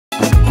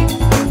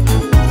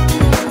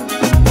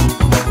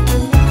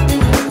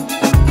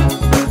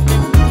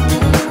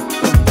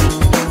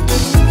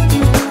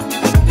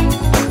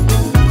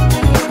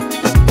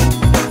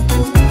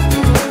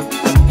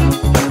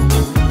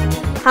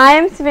Hi,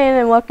 I'm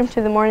Savannah and welcome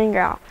to the Morning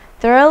Growl.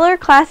 Thriller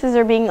classes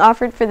are being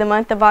offered for the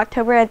month of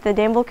October at the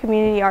Danville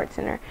Community Arts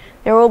Center.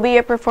 There will be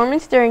a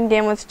performance during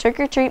Danville's Trick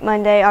or Treat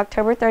Monday,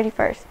 October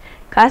 31st.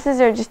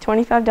 Classes are just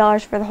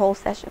 $25 for the whole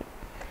session.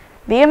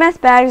 BMS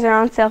bags are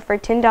on sale for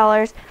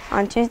 $10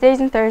 on Tuesdays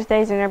and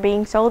Thursdays and are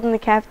being sold in the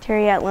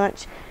cafeteria at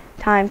lunch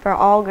time for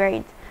all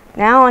grades.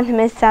 Now on to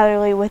Ms.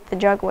 Satherley with the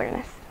drug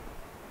awareness.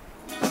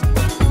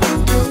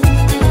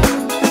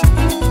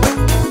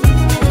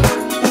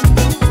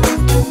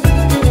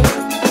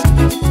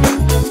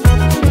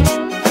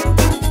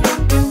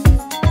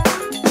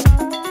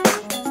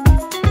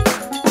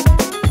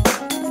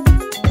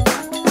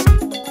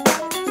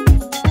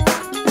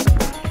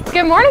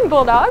 Good morning,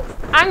 Bulldogs.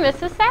 I'm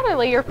Mrs.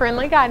 Satherley, your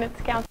friendly guidance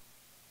counselor.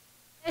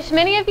 As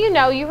many of you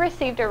know, you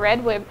received a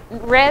red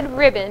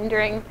ribbon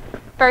during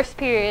first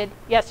period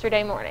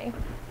yesterday morning.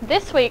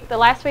 This week, the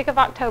last week of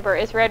October,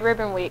 is Red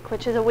Ribbon Week,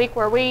 which is a week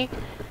where we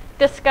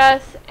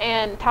discuss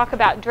and talk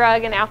about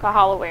drug and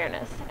alcohol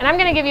awareness. And I'm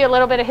going to give you a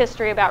little bit of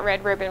history about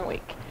Red Ribbon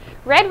Week.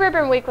 Red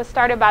Ribbon Week was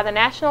started by the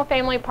National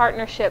Family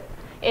Partnership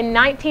in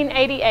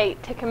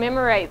 1988 to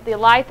commemorate the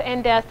life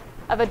and death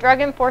of a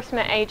drug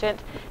enforcement agent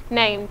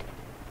named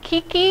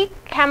Kiki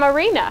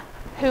Camarena,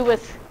 who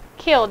was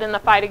killed in the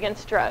fight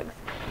against drugs.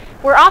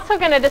 We're also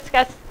going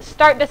to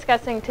start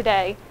discussing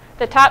today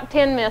the top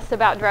 10 myths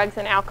about drugs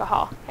and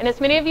alcohol. And as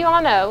many of you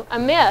all know, a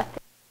myth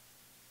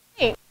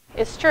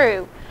is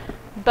true,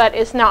 but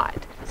is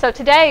not. So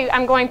today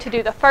I'm going to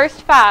do the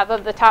first 5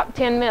 of the top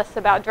 10 myths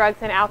about drugs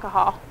and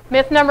alcohol.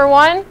 Myth number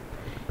 1,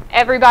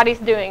 everybody's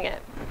doing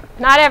it.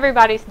 Not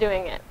everybody's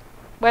doing it.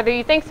 Whether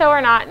you think so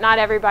or not, not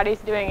everybody's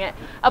doing it.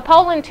 A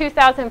poll in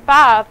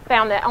 2005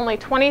 found that only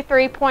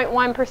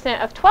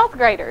 23.1% of 12th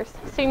graders,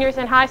 seniors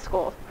in high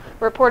school,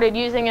 reported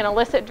using an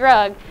illicit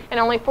drug, and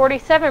only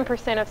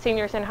 47% of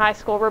seniors in high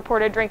school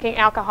reported drinking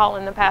alcohol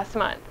in the past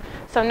month.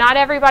 So not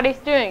everybody's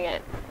doing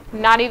it.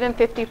 Not even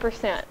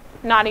 50%.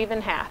 Not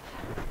even half.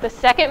 The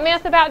second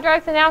myth about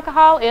drugs and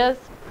alcohol is,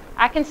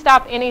 I can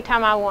stop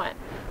anytime I want.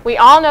 We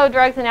all know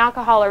drugs and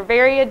alcohol are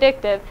very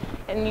addictive,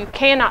 and you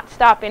cannot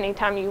stop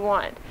anytime you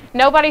want.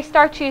 Nobody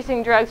starts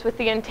using drugs with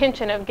the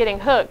intention of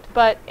getting hooked,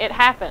 but it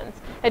happens.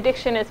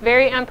 Addiction is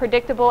very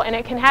unpredictable and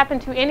it can happen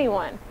to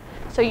anyone.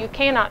 So you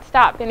cannot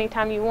stop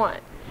anytime you want.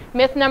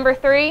 Myth number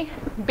 3,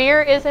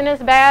 beer isn't as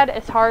bad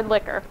as hard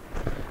liquor.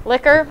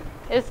 Liquor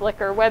is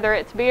liquor. Whether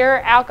it's beer,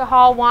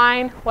 alcohol,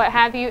 wine, what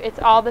have you, it's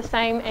all the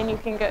same and you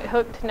can get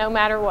hooked no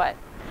matter what.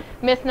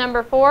 Myth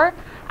number 4,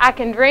 I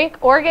can drink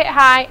or get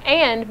high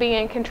and be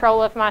in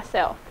control of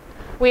myself.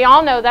 We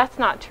all know that's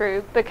not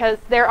true because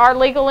there are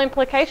legal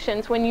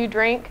implications when you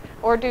drink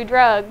or do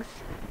drugs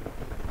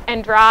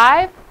and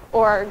drive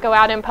or go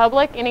out in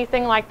public,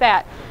 anything like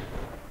that.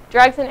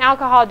 Drugs and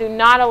alcohol do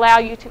not allow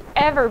you to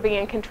ever be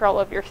in control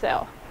of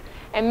yourself.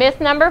 And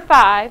myth number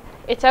 5,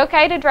 it's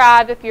okay to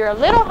drive if you're a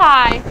little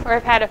high or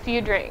have had a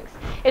few drinks.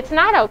 It's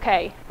not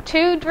okay.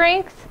 2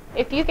 drinks,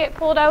 if you get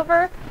pulled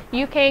over,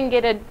 you can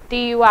get a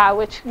DUI,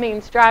 which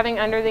means driving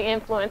under the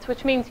influence,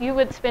 which means you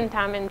would spend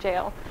time in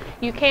jail.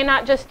 You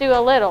cannot just do a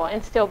little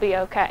and still be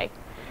okay.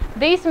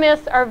 These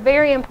myths are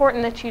very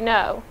important that you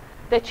know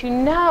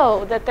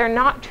that they're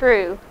not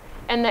true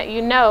and that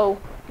you know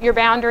your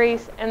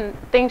boundaries and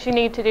things you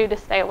need to do to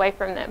stay away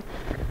from them.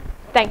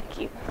 Thank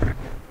you.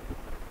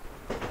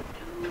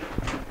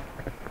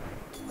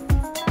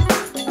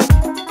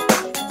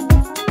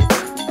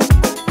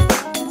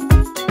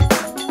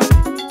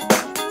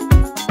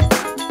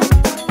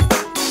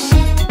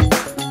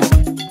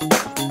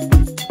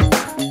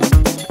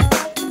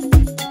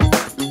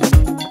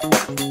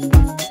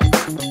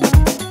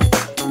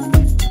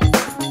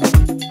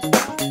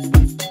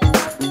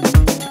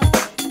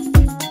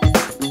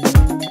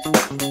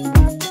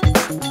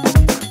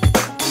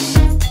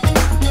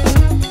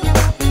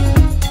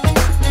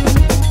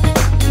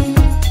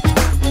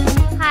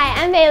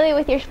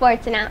 With your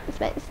sports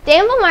announcements.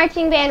 Danville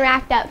Marching Band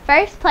racked up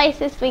first place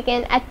this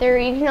weekend at the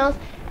regionals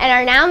and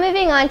are now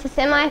moving on to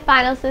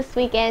semifinals this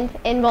weekend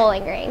in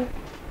Bowling Green.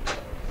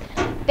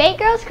 Bait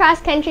Girls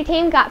Cross Country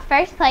Team got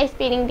first place,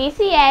 beating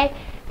DCA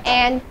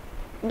and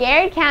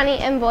Garrett County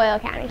and Boyle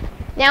County.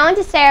 Now on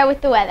to Sarah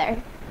with the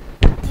weather.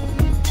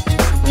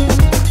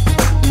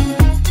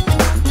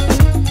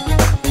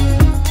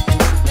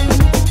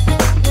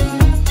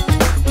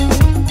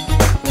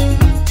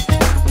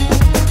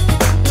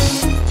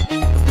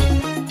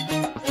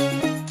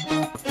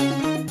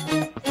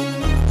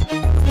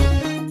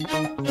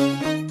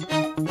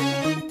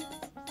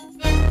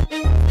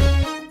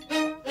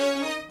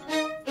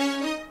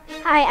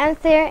 Hi, I'm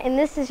Sarah, and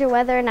this is your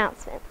weather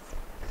announcements.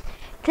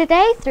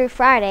 Today through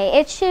Friday,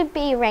 it should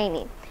be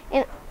raining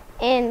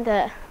in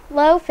the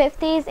low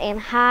 50s and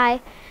high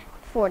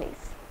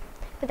 40s.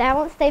 But that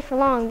won't stay for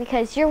long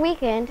because your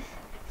weekend,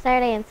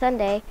 Saturday and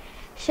Sunday,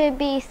 should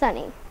be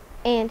sunny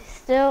and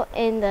still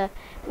in the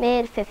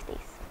mid 50s.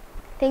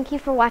 Thank you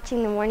for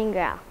watching the Morning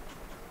Growl.